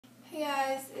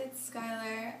guys, it's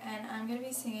Skylar, and I'm going to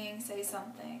be singing Say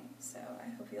Something, so I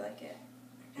hope you like it.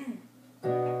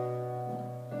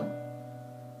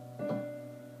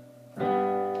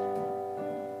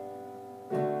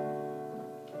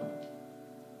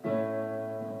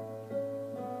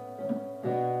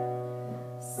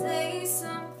 Say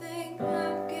something,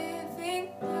 I'm giving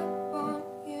up on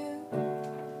you.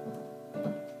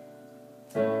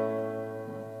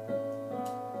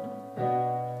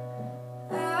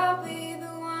 I'll be the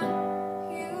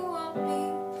one you want me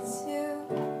to.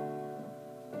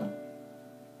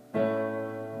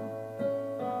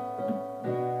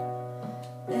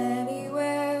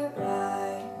 Anywhere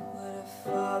I would have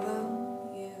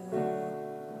followed you.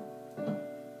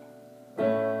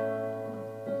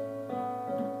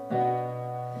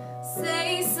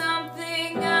 Say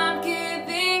something, I'm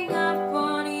giving up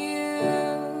on you.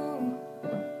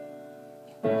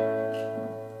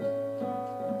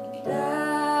 Die,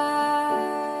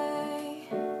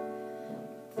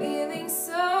 feeling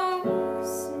so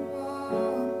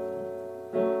small.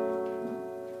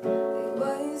 It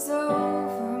was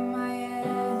over my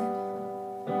head.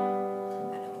 I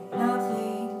know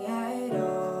nothing at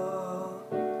all.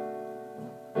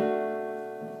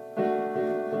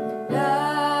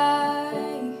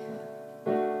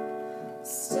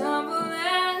 Stumble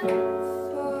and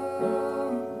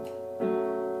fall,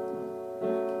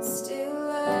 still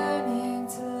learning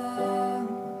to love,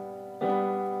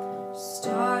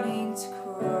 starting to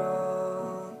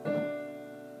crawl.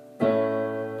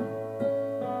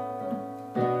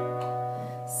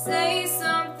 Say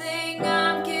something,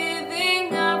 I'm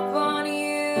giving up on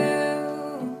you.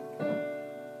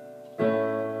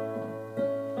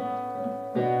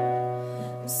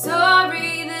 I'm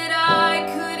sorry that I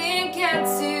couldn't get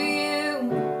to you.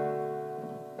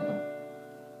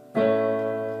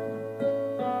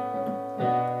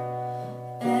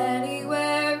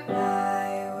 Anywhere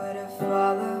I would have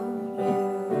followed you.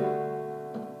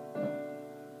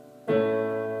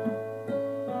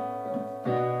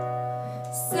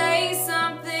 Say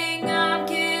something, I'm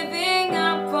giving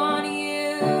up on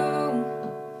you.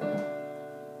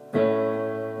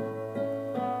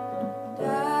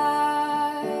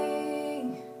 Dying,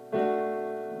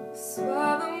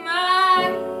 swallow my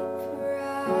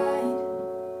pride.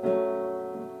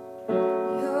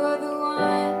 You're the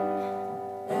one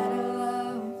that I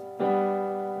love.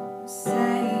 I'm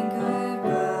saying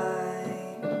goodbye.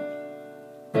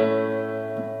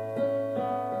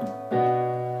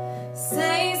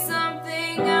 Say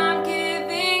something, I'm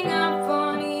giving up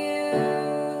on you.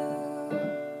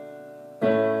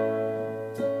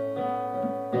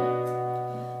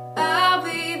 I'll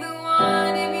be the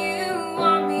one if you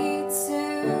want me to.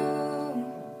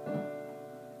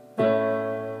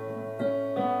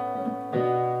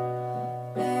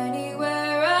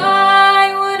 Anywhere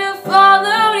I would have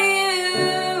followed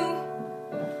you.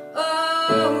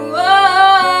 Oh, oh.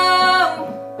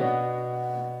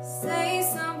 Say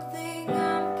something,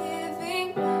 I'm giving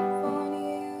up on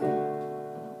you.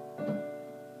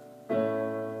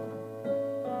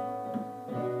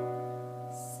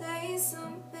 Say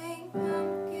something,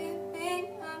 I'm giving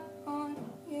up on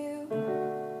you.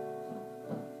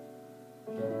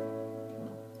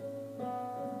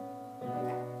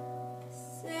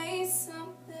 Say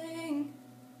something.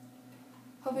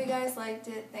 Hope you guys liked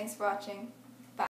it. Thanks for watching.